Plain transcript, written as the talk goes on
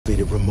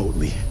Activated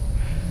remotely.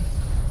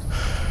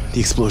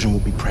 The explosion will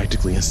be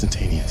practically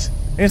instantaneous.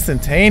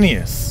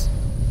 Instantaneous?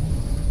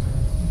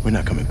 We're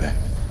not coming back.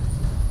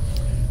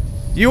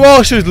 You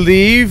all should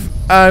leave,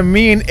 and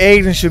me and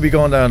Aiden should be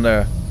going down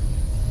there.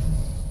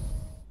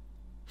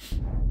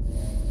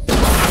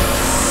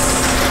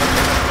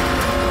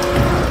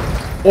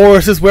 Or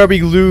is this where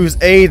we lose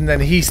Aiden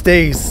and he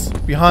stays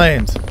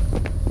behind?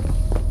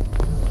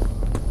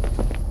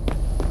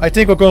 I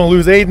think we're going to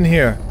lose Aiden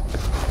here.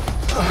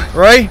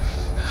 Right?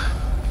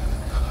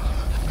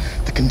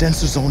 The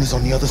condenser zone is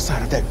on the other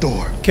side of that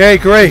door. Okay,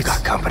 great. We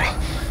got company.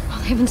 Well,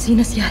 they haven't seen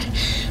us yet.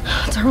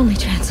 It's our only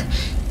chance.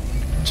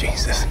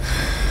 Jesus.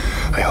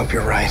 I hope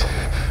you're right.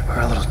 Or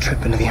a little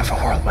trip into the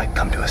infraworld might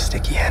come to a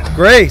sticky end.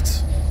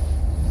 Great.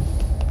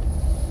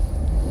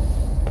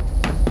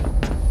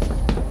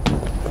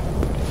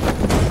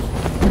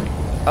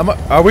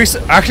 Are we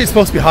actually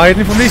supposed to be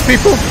hiding from these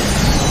people?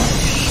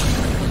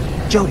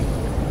 Jody,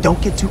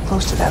 don't get too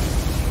close to them.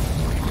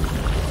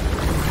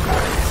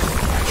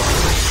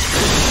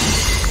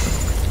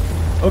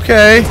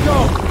 Okay. Let's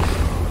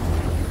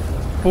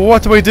go. Well,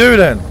 what do we do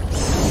then?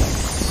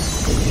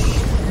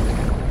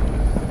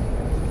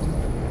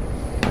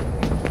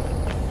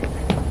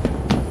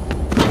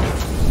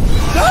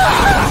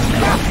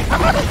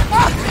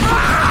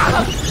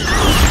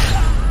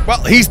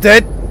 Well, he's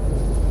dead.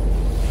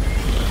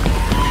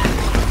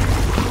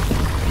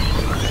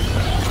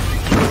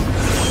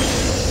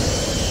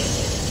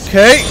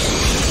 Okay.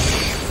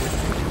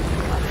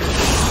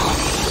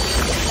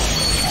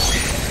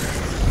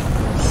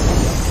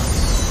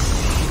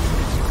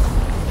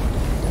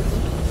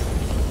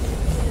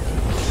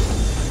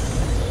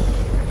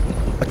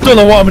 I don't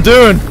know what I'm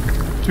doing,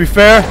 to be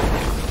fair.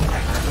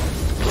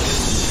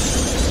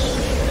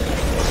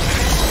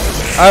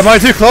 Am I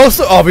too close?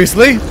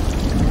 Obviously.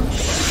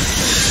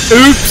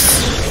 Oops.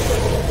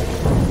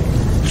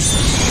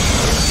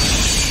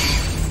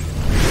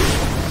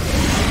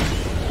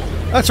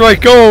 That's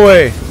right, go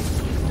away.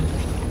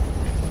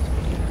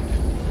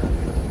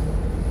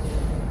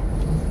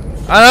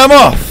 And I'm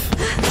off.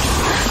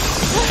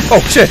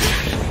 Oh shit.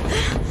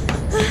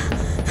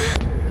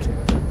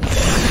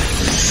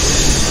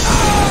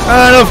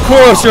 And of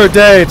course you're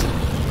dead.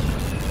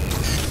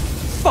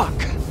 Fuck!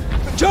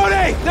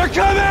 Jody! They're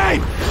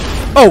coming!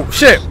 Oh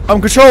shit, I'm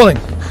controlling.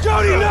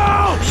 Jody,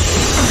 no!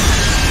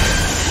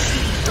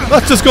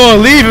 Let's just go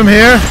and leave him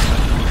here.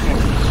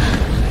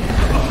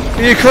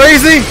 Are you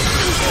crazy?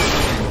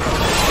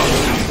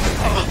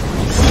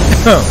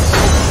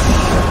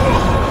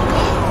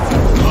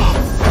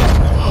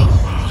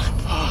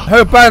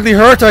 How badly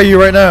hurt are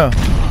you right now?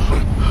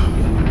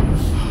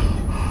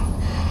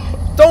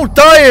 Don't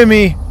die on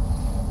me!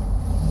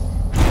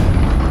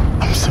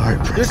 I'm sorry,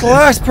 President. You're the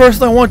last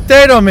person I want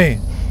dead on me.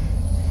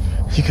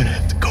 You're gonna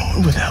have to go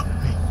on without me.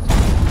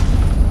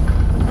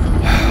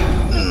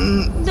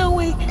 No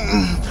way.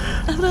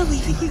 I'm not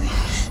leaving you.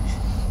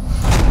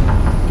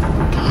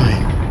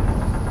 Fine.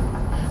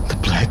 The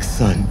Black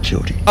Sun,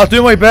 Jody. I'll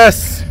do my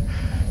best.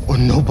 Or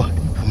nobody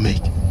will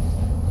make it.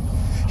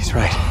 He's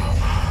right.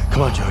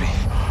 Come on, Jody.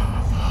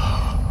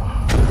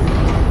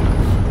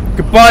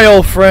 Goodbye,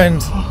 old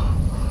friend.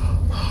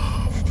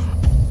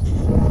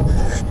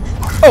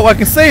 Oh, I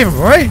can save him,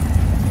 right?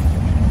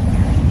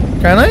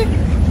 Can I?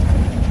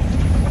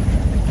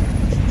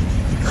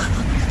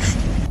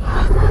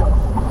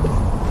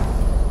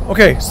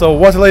 Okay, so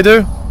what did I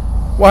do?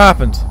 What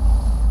happened?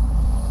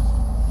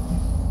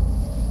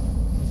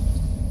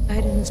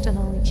 Aiden's done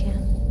all he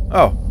can.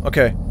 Oh,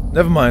 okay.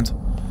 Never mind.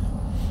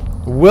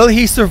 Will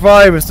he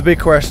survive is the big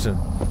question.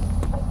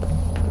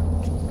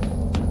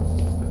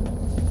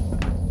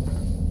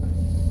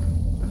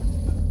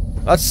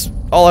 That's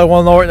all I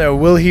want to know right now.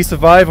 Will he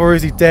survive or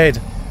is he dead?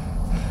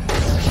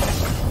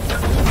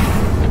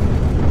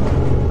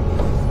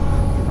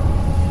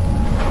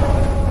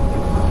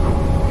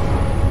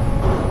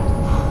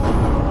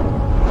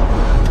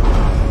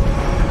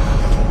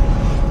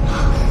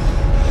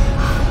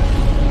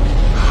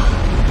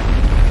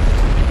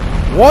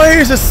 Why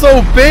is it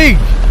so big?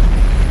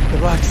 The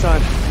Black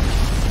Sun.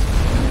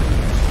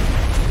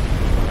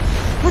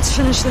 Let's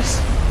finish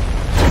this.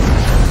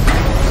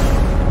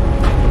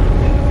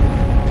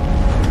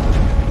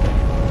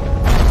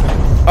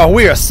 Oh,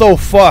 we are so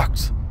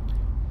fucked.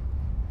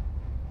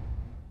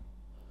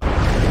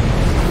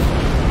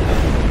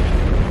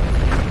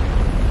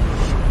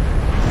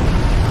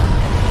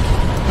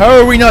 How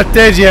are we not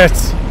dead yet?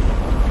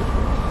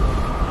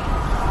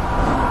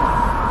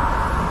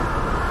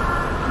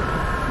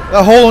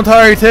 The whole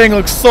entire thing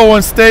looks so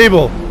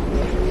unstable.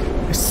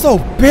 It's so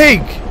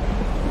big.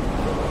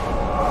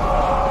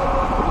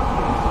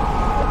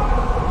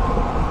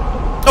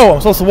 Oh,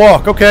 I'm supposed to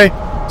walk. Okay.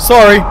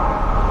 Sorry.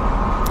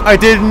 I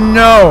didn't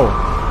know.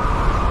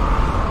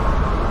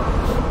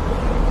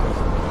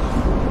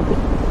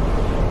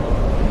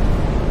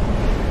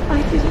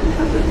 I didn't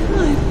have the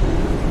time.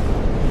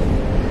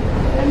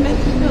 I meant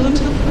to know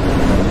until...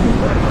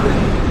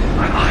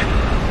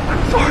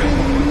 I'm sorry.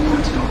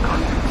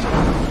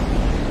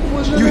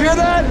 You hear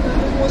that?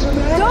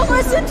 Don't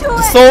listen to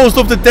it! souls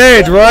of the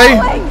dead,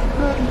 right?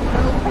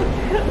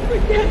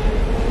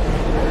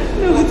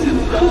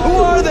 Who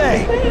are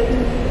they?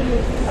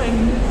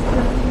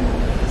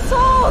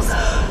 Souls!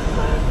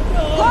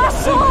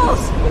 Lost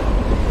souls!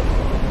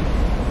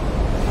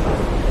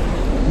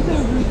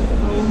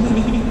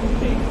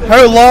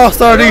 How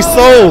lost are these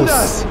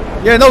souls?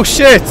 Yeah, no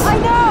shit. I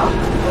know!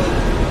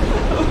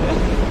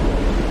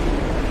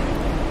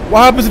 What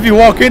happens if you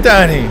walk into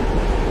Annie?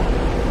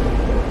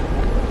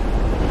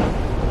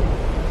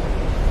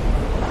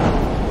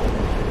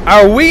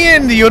 Are we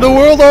in the other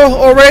world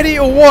already,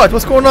 or what?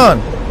 What's going on?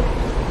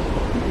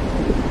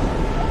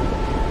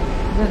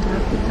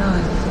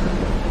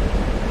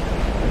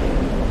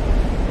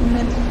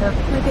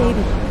 My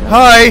baby.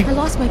 Hi. I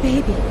lost my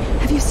baby.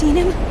 Have you seen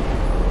him?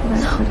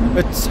 No.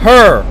 It's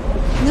her.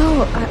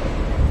 No,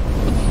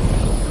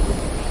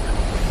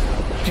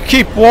 You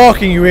keep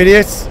walking, you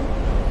idiots.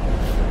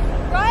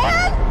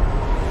 Ryan!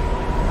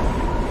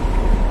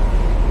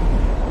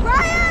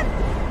 Ryan!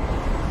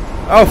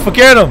 Oh,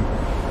 forget him.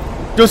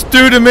 Just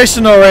do the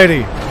mission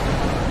already.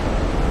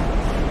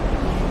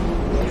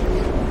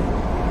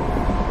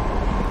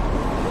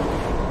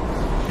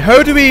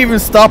 How do we even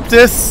stop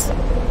this?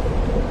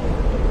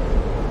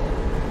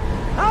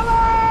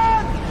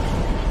 Helen!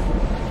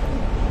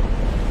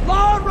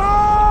 Laura!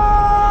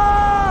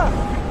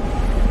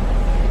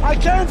 I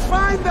can't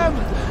find them.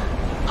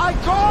 I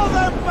call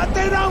them, but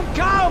they don't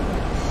come.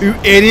 You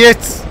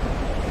idiots.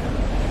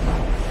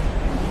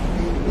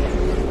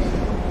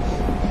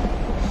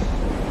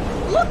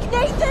 Look,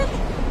 Nathan!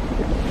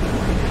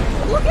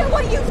 Look at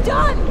what you've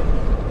done!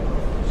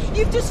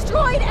 You've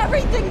destroyed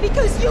everything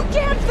because you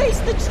can't face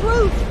the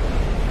truth!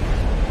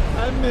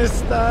 I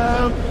miss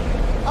them.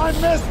 I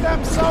miss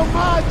them so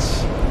much.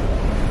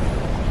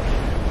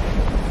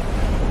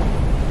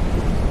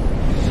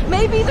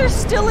 Maybe there's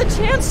still a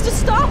chance to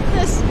stop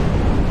this.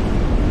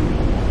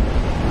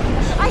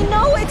 I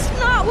know it's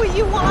not what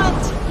you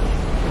want.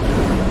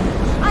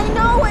 I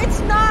know it's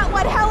not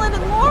what Helen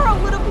and Laura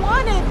would have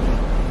wanted.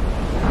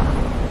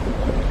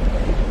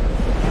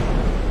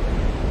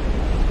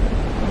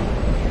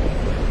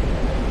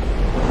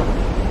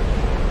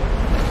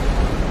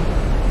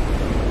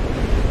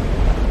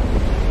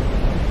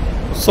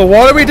 So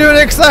what are we doing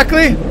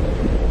exactly?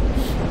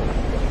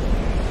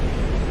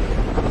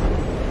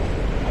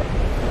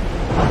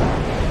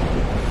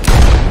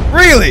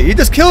 Really? You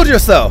just killed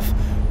yourself?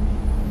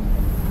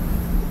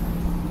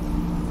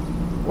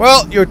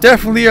 Well, you're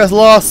definitely a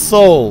lost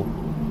soul.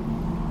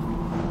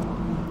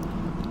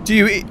 Do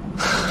you eat?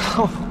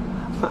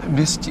 Oh, I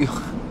missed you.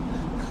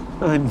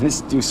 I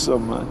missed you so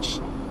much.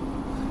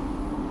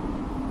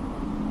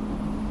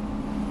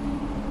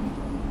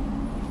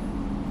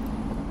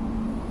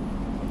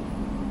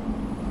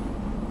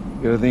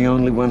 You're the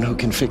only one who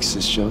can fix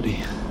this, Jody.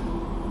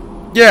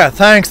 Yeah,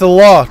 thanks a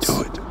lot.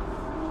 Do it.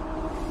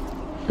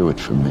 Do it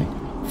for me.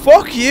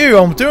 Fuck you,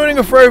 I'm doing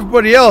it for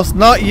everybody else,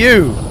 not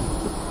you.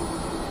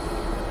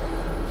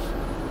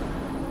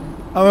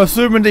 I'm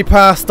assuming they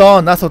passed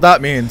on, that's what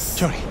that means.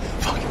 Jody,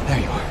 fuck, there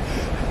you are.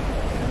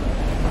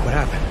 What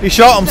happened? He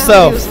shot Found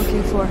himself. what he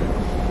was looking for.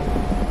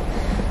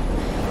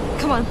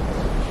 Come on.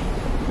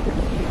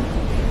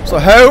 So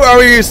how are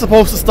we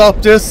supposed to stop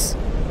this?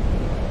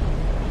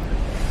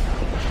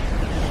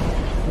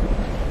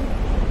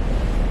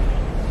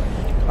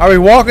 Are we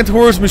walking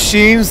towards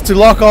machines to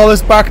lock all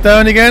this back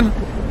down again?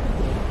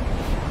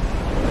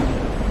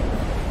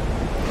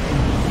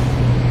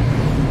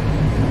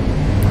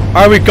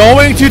 Are we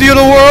going to the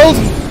other world?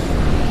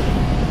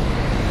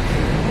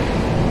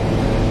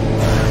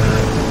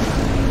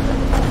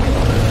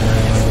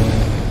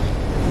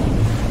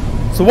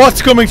 So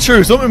what's coming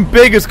true? Something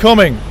big is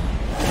coming.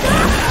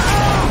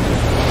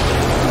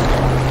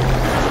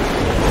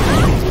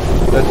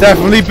 They're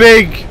definitely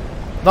big.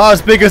 Not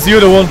as big as the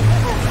other one.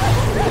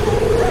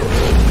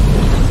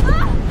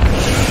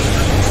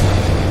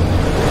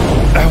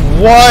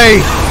 Why?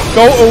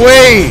 Go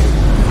away!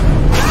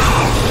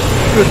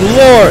 Good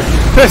lord!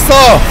 Piss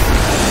off!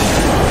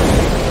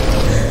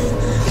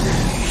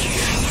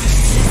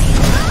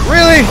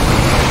 Really?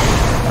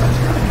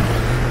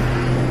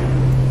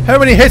 How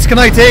many hits can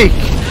I take?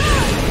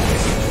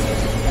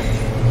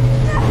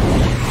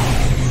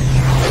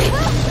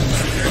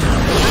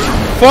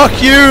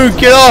 Fuck you!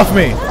 Get off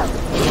me!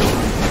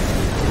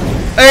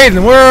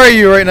 Aiden, where are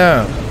you right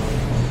now?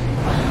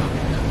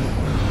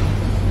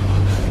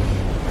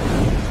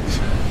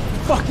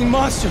 Fucking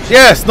monsters!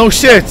 Yes, no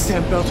shit!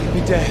 Damn belt would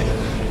be dead.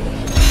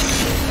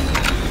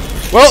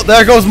 Well,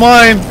 there goes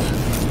mine.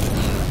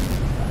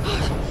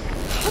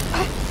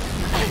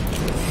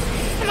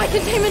 My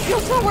containment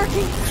field's not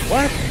working.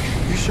 What?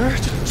 You sure?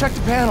 Check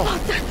the panel.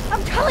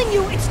 I'm telling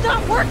you, it's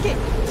not working.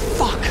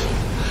 Fuck.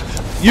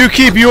 You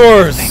keep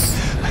yours.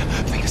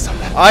 Think of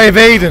something. I have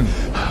Aiden.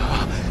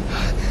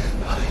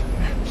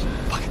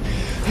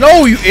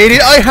 No, you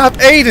idiot! I have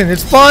Aiden.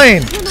 It's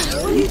fine.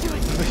 What are you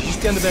doing? You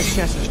stand the best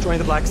chance of destroying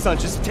the Black Sun.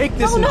 Just take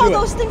this and No, do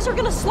those things are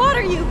gonna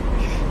slaughter you.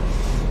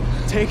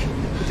 it. Take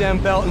the damn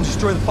belt and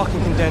destroy the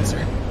fucking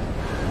condenser.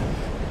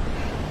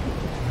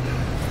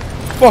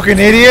 Fucking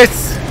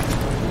idiots!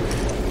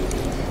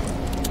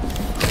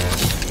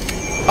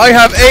 I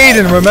have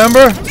Aiden,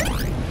 remember?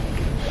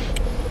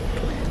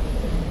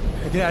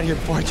 Get out of here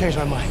before I change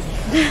my mind.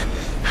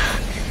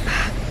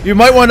 You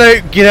might want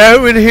to get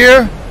out of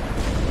here.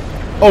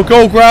 Oh,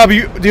 go grab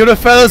the other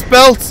fella's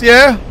belts,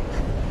 yeah?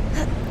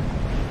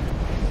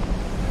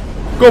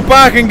 Go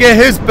back and get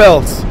his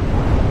belts.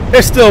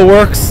 It still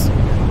works.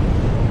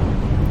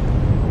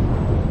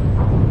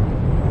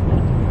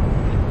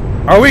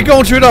 Are we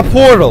going through that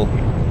portal?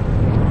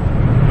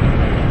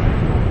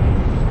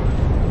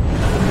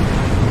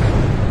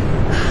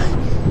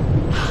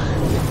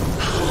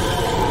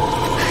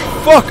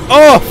 Fuck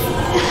off!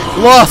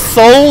 Lost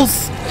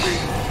souls?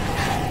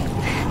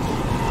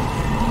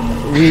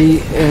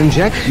 We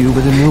inject you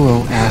with a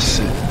neuro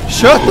acid.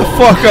 Shut the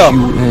fuck up!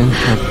 You in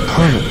a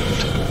permanent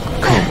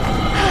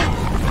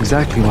coma.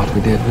 Exactly what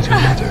we did with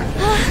your mother.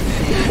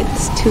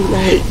 It's too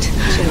late,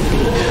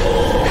 Jody.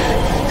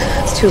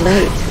 It's too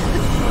late.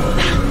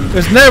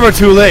 It's never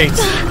too late.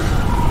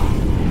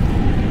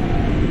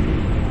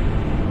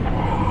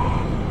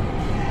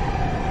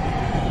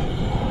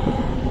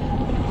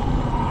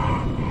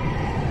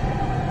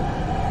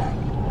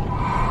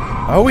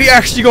 Are we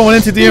actually going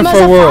into the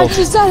info world?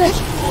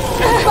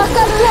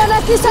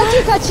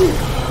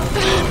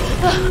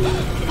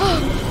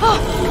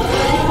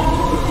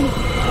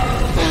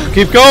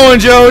 Keep going,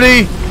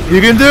 Jody. You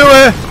can do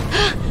it.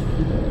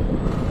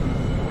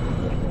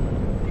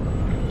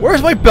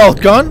 Where's my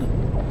belt gun?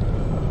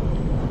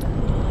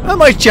 And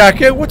my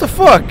jacket? What the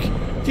fuck?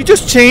 Did you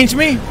just change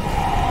me?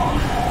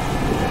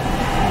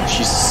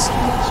 She's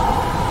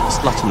a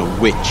slut and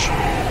a witch.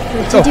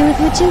 What do you do with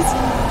witches?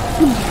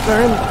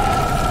 Burn them.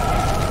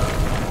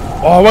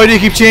 Oh, why do you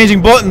keep changing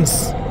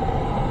buttons?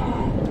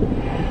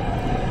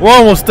 We're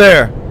almost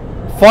there.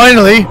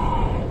 Finally.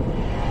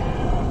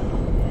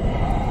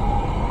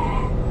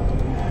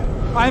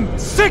 I'm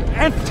sick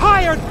and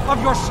tired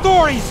of your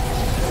stories!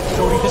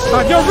 Jody, this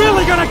time you're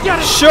really gonna get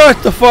it!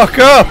 Shut the fuck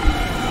up!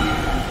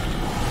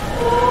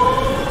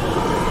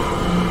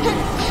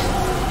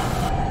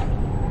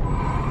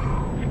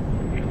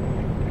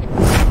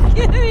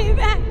 Give me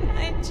back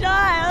my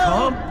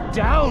child! Calm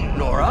down,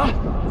 Nora! I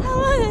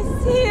want to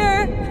see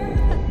her!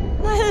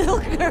 My little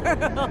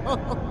girl!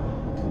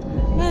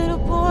 My little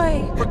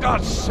boy! For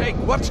God's sake,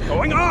 what's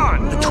going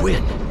on? The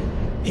twin.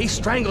 He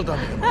strangled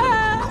under the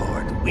umbilical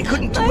cord. We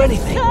couldn't do My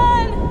anything.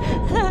 son!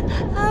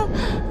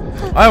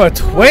 I'm a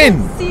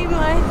twin! See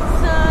my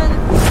son!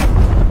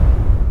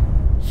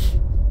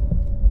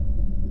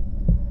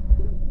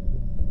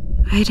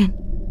 Aiden.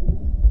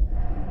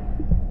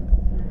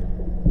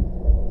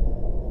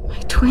 My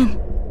twin.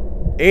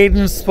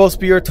 Aiden's supposed to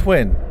be your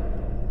twin.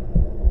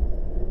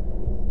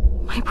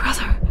 My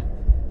brother.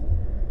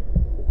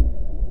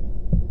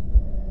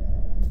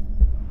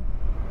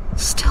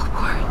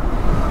 Stillborn.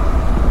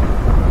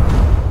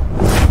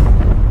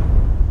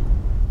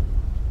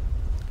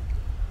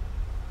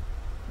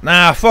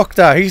 Nah, fuck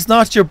that. He's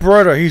not your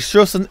brother. He's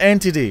just an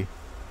entity.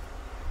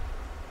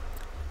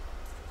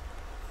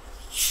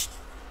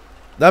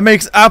 That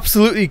makes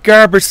absolutely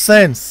garbage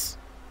sense.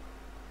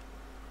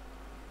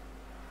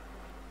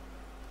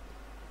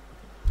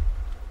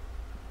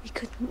 We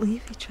couldn't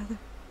leave each other.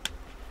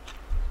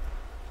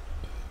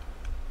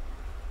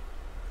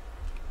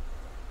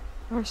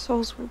 Our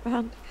souls were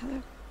bound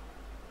together.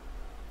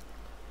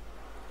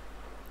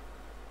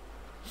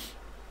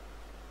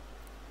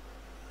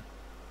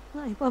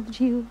 I loved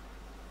you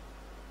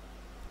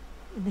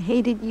and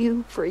hated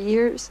you for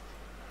years.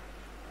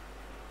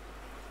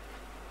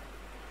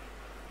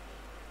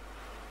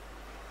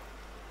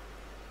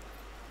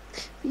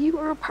 But you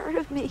were a part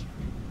of me.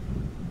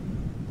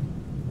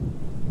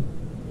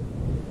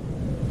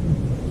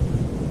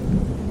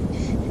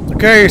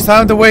 Okay, it's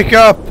time to wake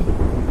up.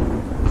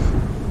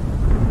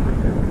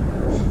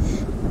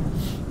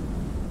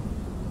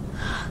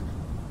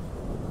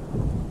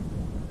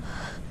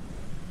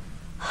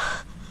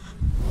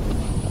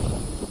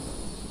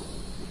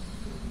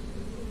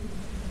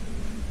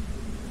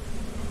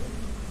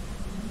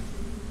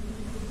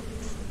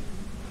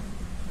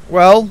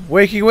 Well,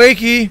 wakey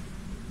wakey.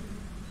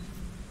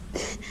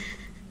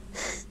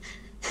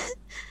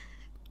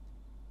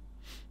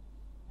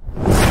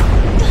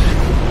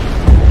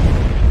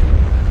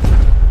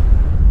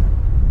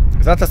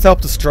 Is that the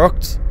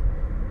self-destruct?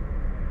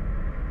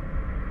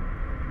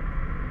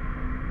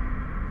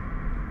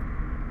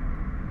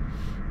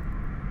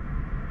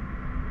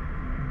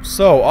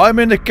 So, I'm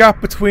in the gap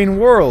between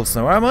worlds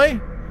now, am I?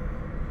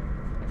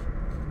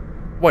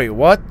 Wait,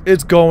 what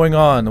is going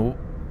on?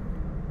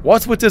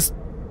 What's with this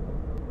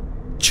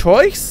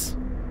choice?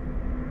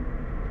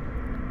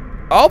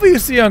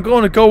 Obviously, I'm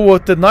going to go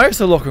with the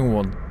nicer looking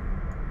one.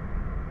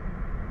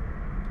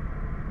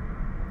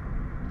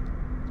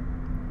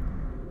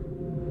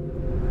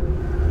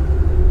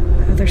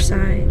 The other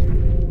side.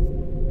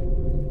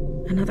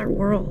 Another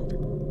world.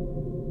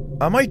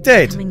 Am I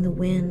dead? Becoming the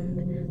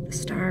wind, the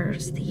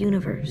stars, the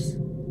universe.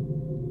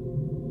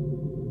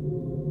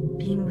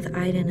 Being with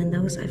Aiden and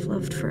those I've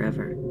loved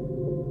forever.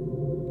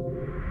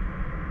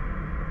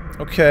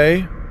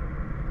 Okay.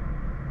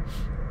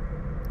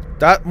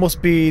 That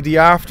must be the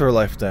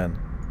afterlife then.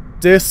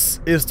 This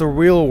is the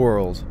real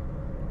world.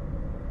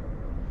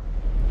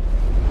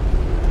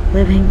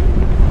 Living,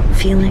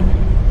 feeling,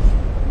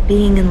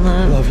 being in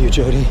I love, love you,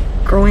 Jody.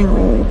 growing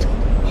old.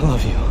 I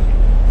love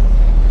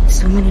you.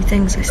 So many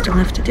things I still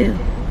have to do.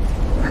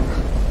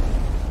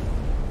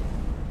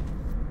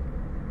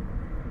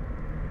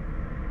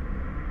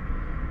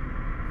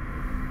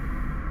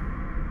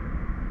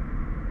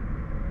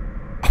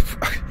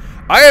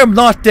 I am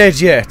not dead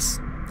yet.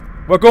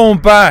 We're going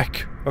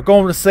back. We're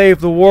going to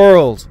save the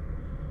world.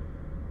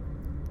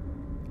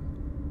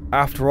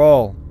 After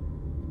all,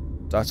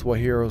 that's what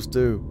heroes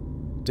do.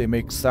 They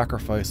make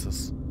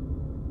sacrifices.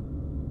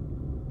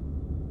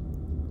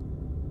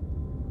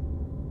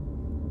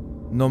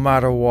 No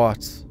matter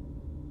what.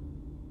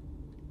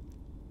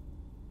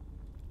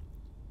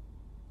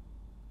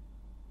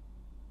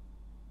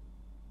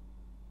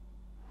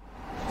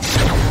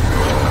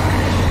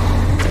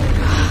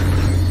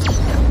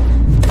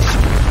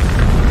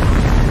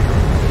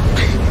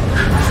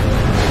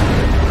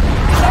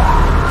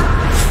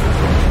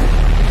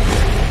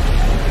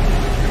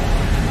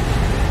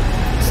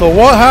 So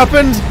what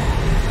happened?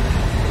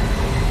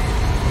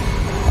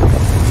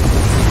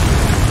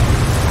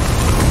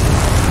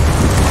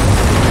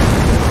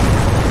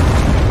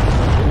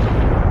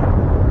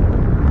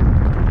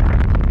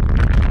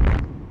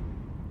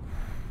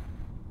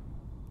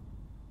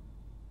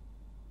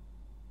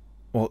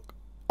 Well,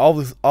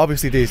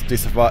 obviously they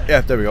survived. Yeah,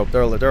 there we go.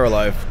 They're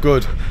alive.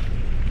 Good.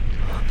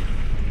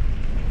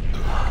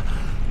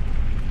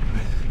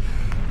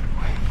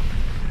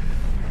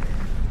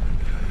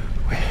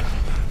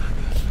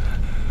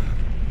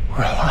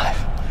 We're alive.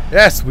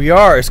 Yes, we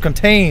are. It's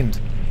contained.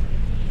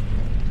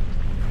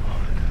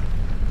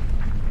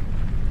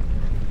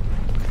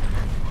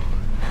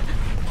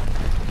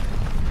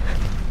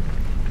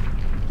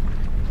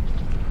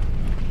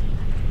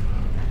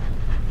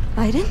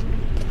 Aiden?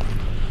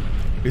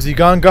 Is he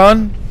gone?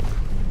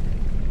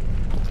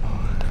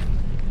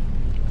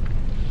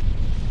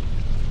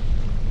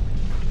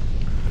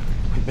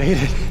 We made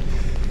it.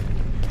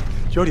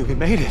 Jody, we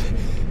made it.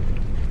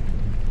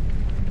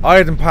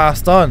 Aiden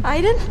passed on.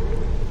 Aiden?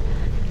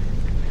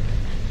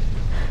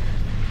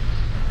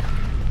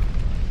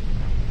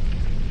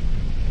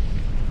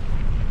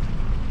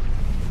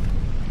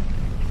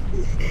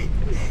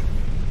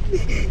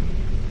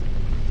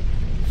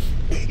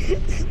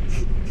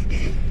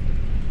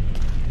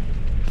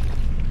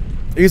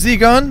 Is he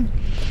gone?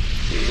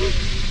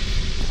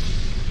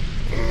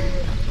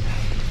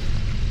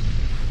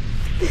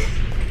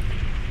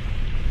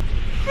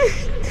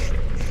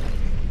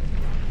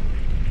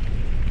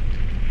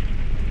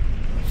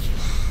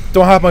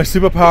 Don't have my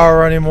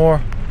superpower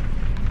anymore.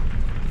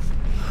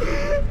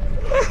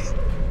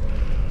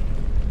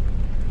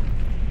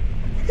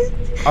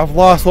 I've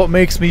lost what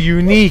makes me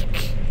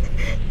unique.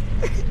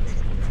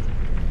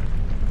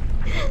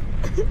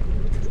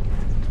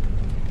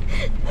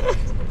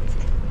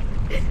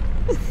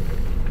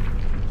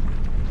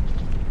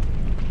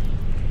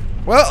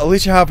 Well, at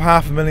least you have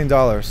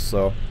 $500,000,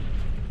 so.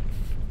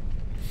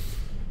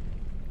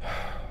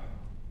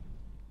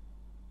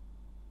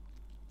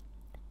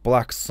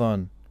 Black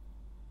Sun.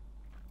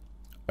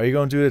 Are you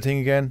going to do the thing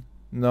again?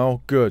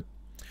 No? Good.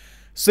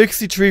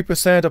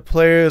 63% of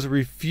players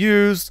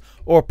refused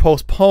or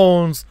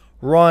postponed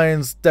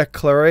Ryan's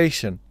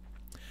declaration.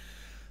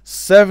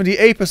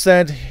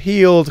 78%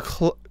 healed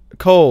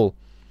Cole.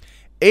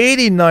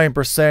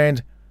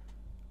 89%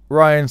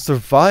 Ryan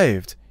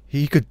survived.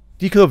 He could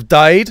have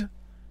died.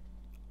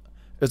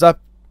 Is that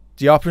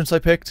the options I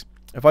picked?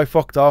 If I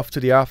fucked off to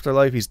the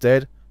afterlife, he's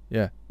dead?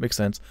 Yeah, makes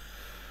sense.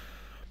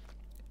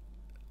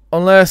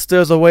 Unless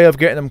there's a way of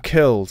getting him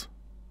killed.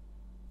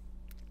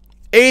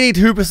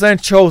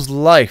 82% chose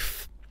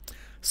life.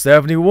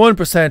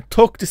 71%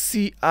 took the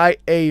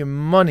CIA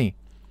money.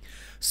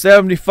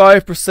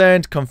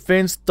 75%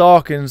 convinced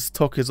Dawkins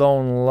took his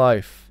own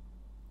life.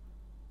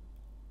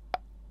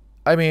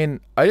 I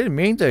mean, I didn't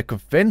mean to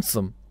convince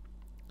him.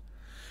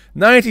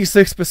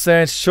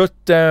 96% shut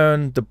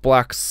down the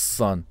Black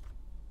Sun.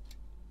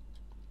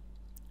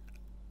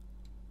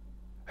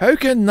 How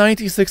can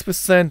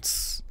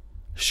 96%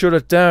 shut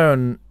it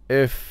down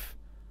if...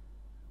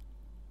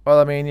 Well,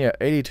 I mean, yeah,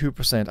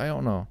 82%. I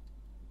don't know.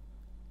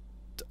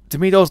 To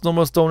me, those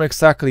numbers don't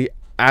exactly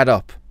add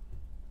up.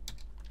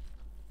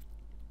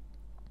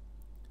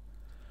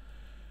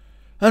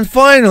 And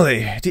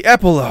finally, the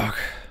epilogue.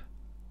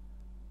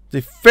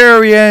 The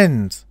very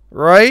end,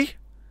 right?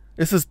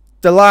 This is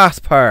the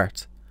last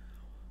part.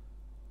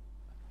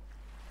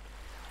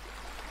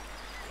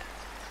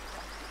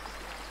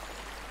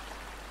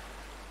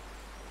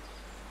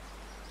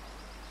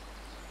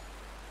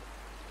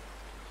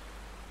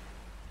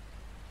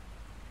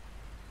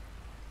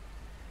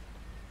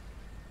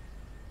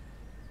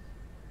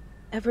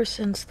 Ever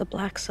since the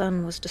Black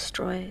Sun was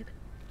destroyed,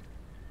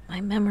 my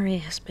memory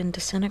has been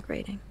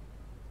disintegrating.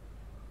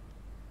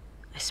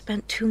 I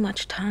spent too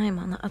much time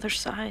on the other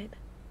side.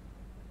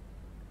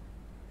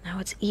 Now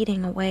it's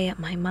eating away at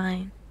my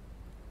mind,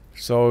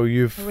 So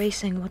you've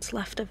erasing what's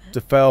left of it.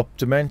 developed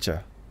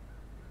dementia.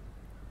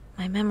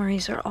 My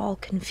memories are all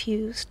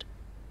confused,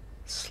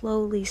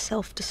 slowly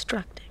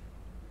self-destructing,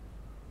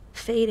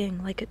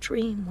 fading like a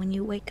dream when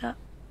you wake up.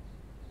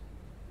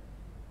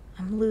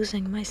 I'm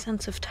losing my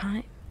sense of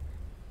time.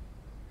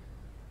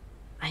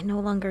 I no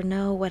longer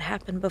know what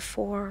happened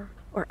before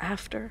or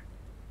after.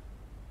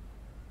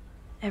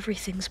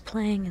 Everything's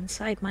playing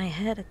inside my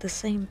head at the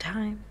same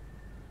time.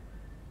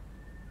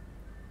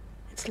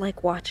 It's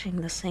like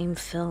watching the same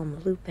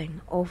film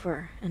looping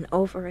over and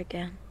over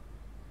again.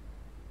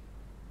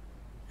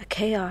 A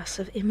chaos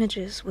of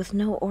images with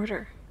no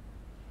order.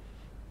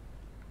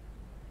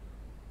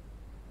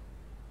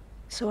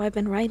 So I've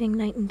been writing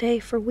night and day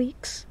for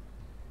weeks,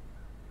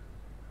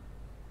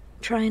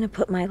 trying to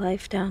put my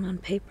life down on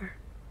paper.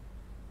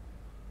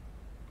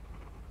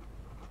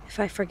 If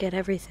I forget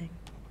everything,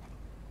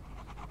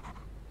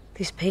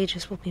 these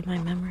pages will be my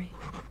memory.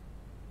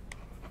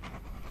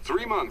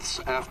 3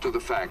 months after the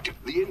fact,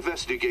 the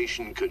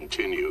investigation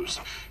continues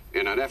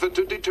in an effort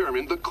to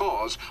determine the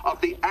cause of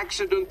the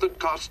accident that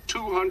cost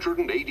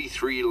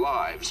 283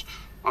 lives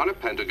on a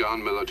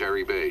Pentagon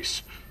military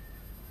base.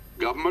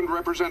 Government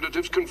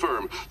representatives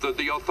confirm that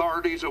the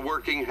authorities are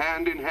working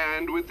hand in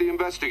hand with the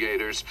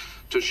investigators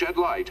to shed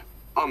light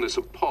on this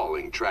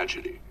appalling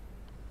tragedy.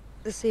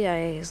 The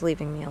CIA is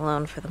leaving me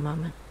alone for the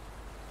moment.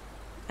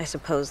 I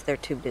suppose they're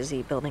too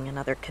busy building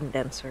another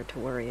condenser to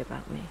worry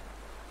about me.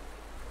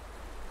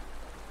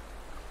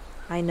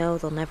 I know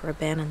they'll never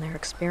abandon their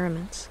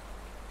experiments,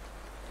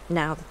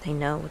 now that they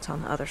know what's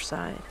on the other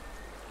side.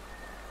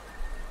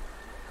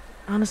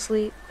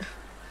 Honestly,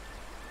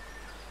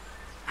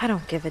 I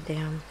don't give a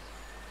damn.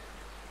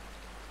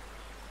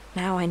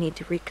 Now I need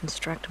to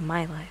reconstruct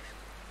my life.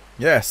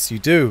 Yes, you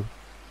do.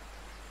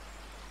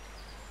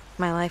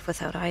 My life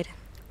without Aiden.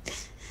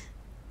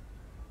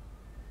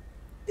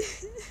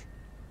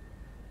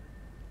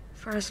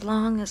 For as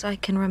long as I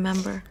can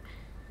remember,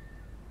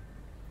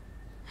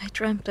 I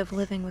dreamt of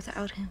living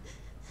without him.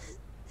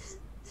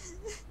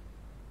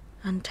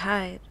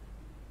 Untied,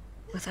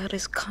 without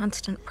his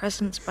constant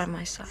presence by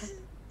my side.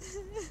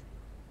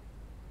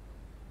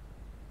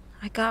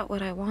 I got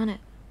what I wanted.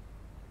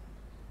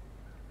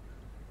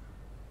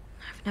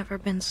 I've never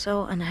been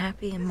so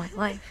unhappy in my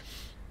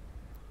life.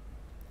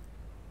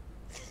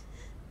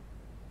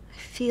 I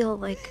feel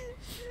like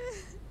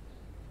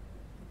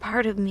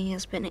part of me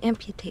has been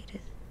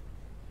amputated.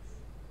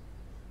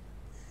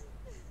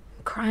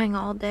 I'm crying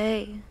all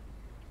day.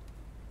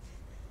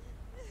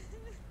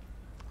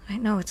 I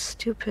know it's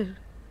stupid.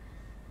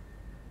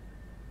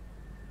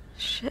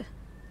 Shit.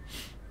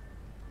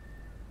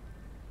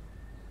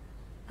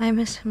 I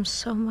miss him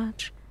so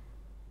much.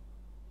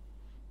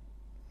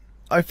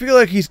 I feel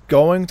like he's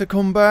going to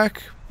come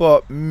back,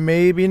 but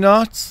maybe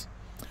not.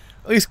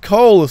 At least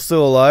Cole is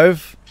still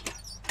alive.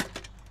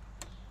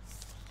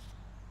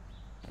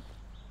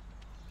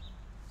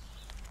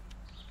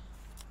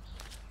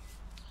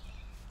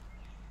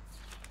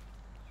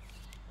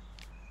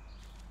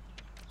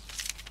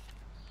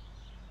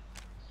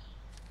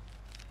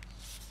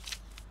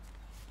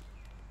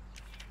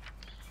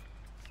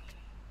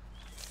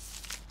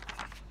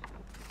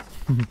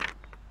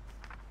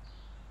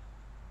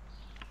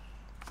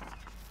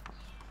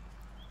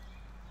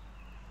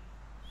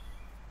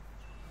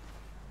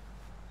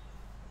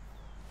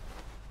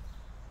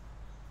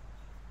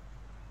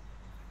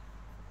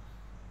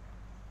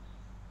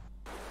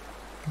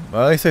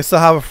 Well, at least I still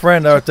have a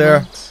friend out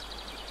there.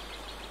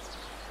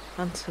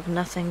 Months of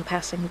nothing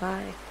passing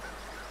by.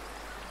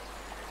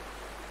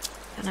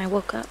 Then I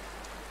woke up.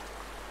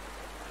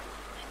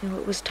 I knew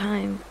it was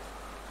time.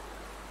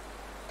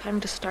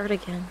 Time to start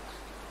again.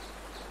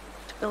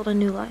 To build a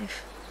new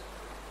life.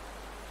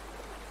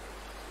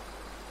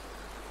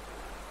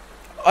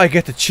 I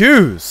get to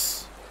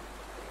choose.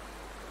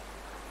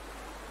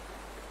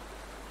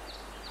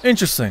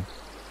 Interesting.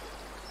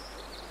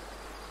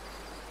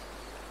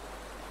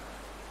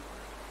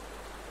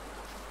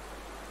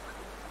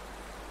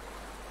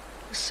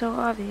 It was so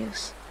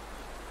obvious.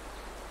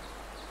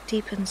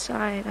 Deep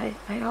inside,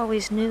 I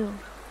always knew.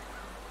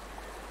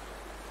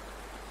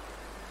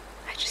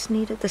 I just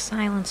needed the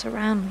silence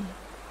around me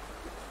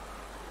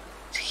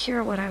to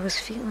hear what I was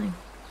feeling.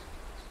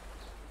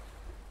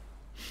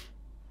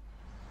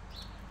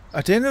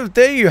 At the end of the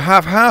day, you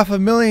have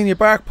 $500,000 in your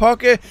back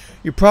pocket.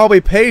 You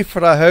probably paid for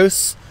that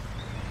house.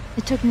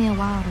 It took me a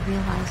while to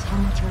realize how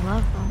much I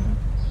loved Bowen.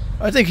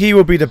 I think he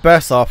would be the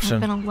best option.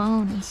 I've been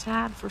alone and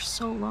sad for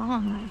so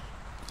long.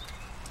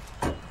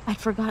 I'd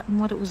forgotten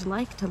what it was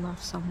like to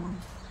love someone.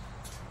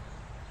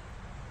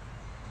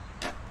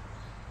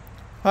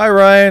 Hi,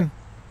 Ryan.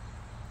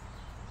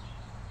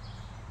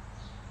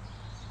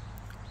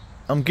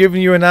 I'm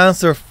giving you an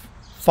answer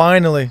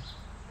finally.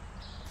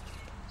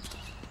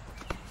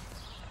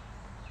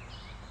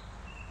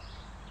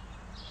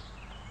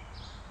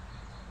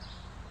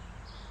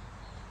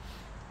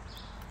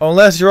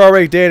 Unless you're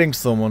already dating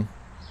someone.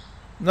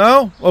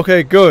 No?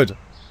 Okay, good.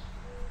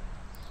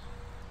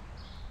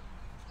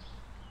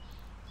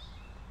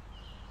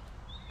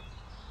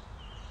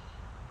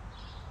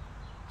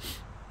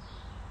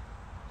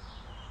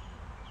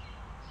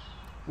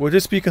 Would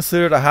this be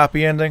considered a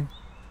happy ending?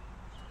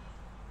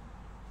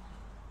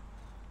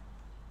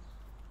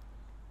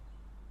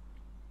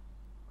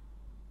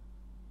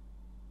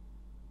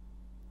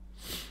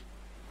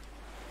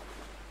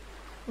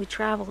 We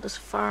traveled as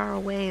far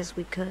away as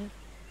we could.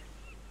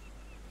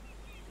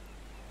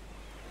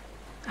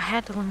 I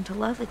had to learn to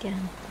love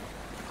again.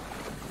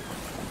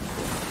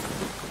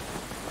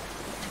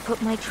 To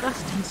put my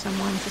trust in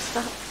someone, to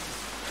stop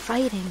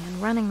fighting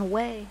and running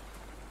away.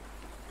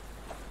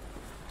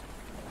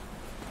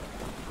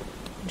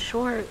 In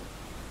short,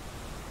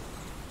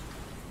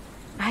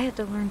 I had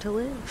to learn to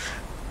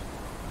live.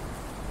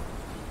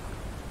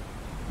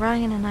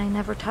 Ryan and I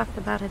never talked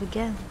about it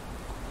again.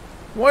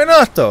 Why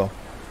not, though?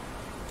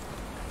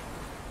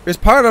 It's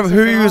part of As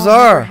who if it yous all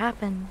never are.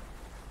 happened.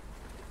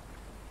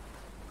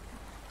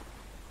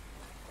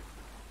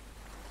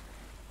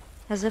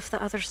 As if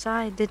the other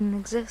side didn't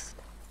exist.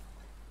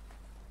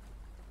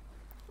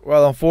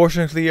 Well,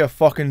 unfortunately, it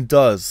fucking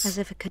does. As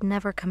if it could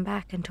never come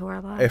back into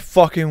our lives. It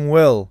fucking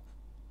will.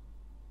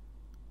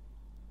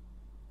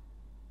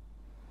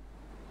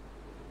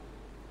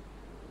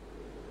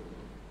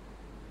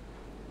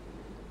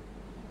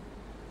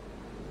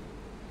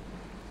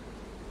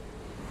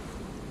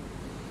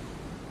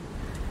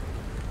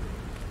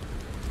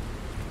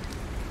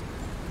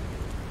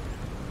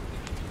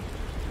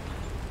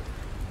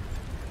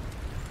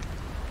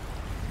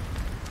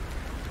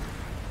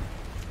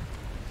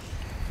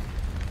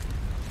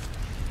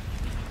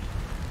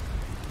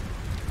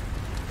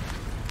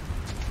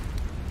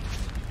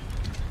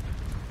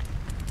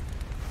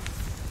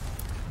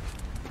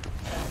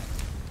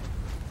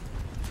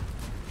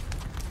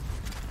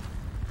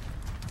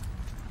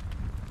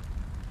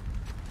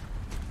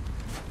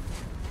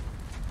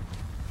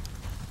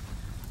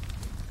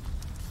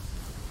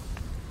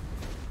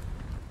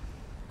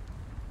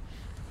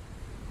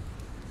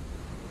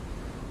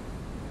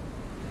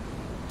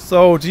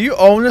 So, do you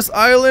own this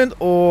island,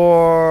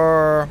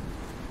 or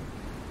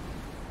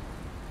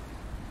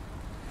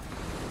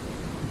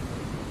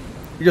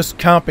you're just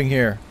camping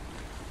here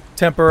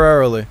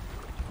temporarily?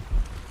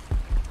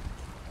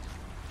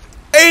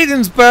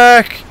 Aiden's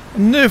back!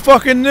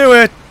 Fucking knew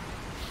it!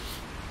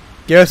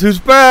 Guess who's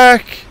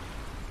back?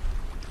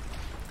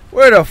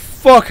 Where the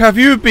fuck have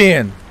you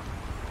been?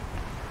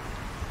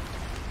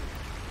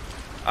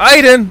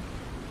 Aiden!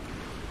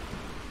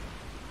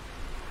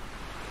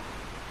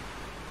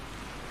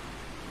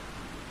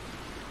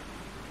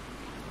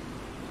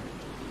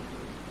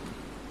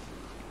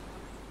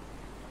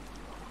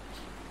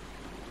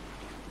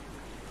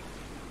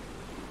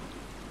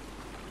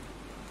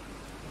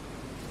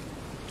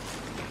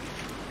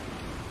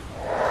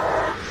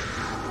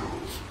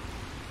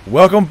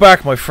 Welcome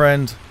back, my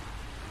friend.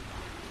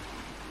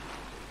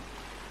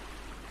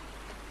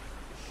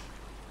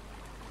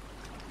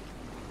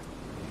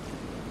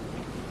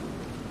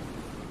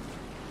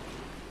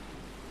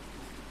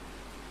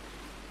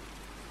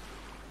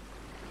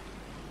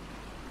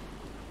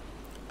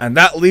 And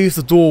that leaves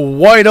the door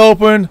wide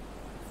open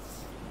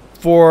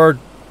for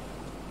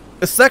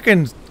a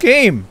second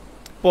game.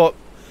 But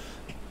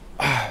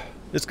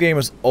this game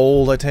is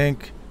old, I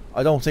think.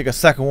 I don't think a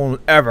second one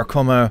would ever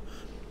come out.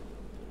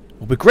 It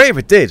would be great if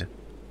it did,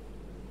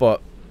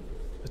 but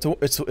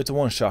it's a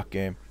one-shot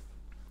game.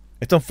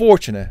 It's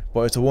unfortunate,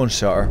 but it's a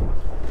one-shotter.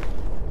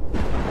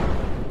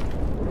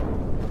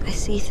 I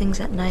see things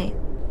at night.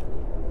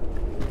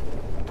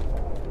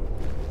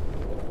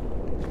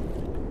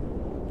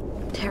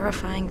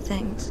 Terrifying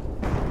things.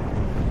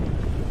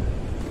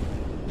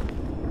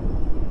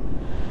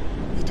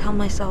 I tell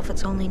myself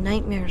it's only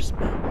nightmares,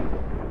 but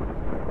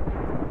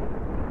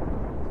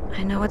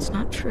I know it's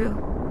not true.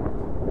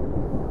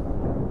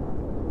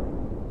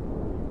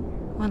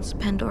 Once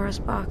Pandora's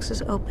box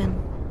is open,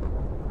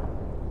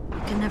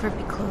 it can never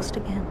be closed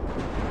again.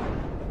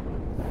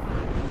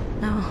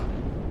 No.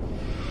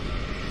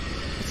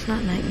 It's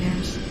not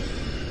nightmares.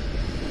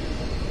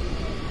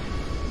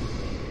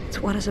 It's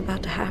what is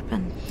about to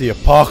happen. The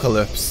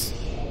apocalypse.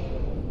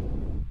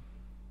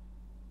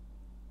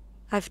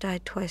 I've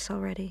died twice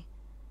already.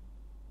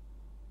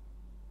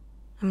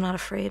 I'm not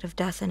afraid of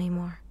death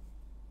anymore.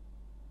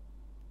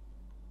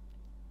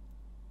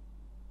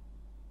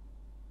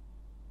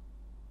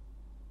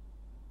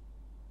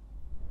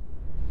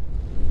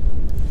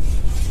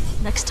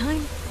 Next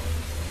time,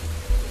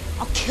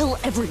 I'll kill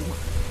everyone.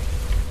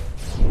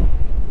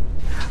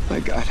 My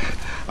God,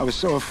 I was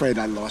so afraid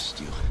I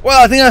lost you.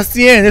 Well, I think that's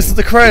the end. This is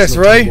the credits,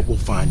 There's no telling right? what we'll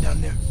find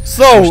down there.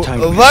 So, First time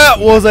we that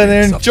had was an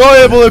something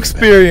enjoyable like that.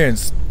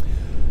 experience.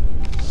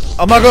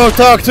 I'm not going to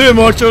talk too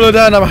much other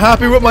than I'm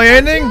happy with my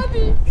ending.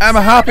 I'm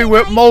happy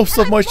with most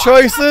of my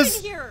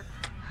choices.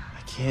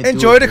 I can't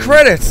Enjoy do it, the baby.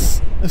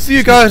 credits. I'll see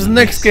you guys in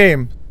the next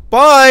game.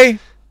 Bye!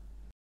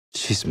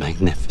 She's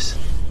magnificent.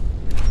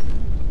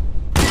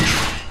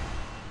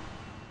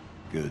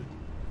 Good.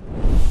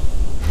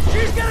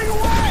 She's getting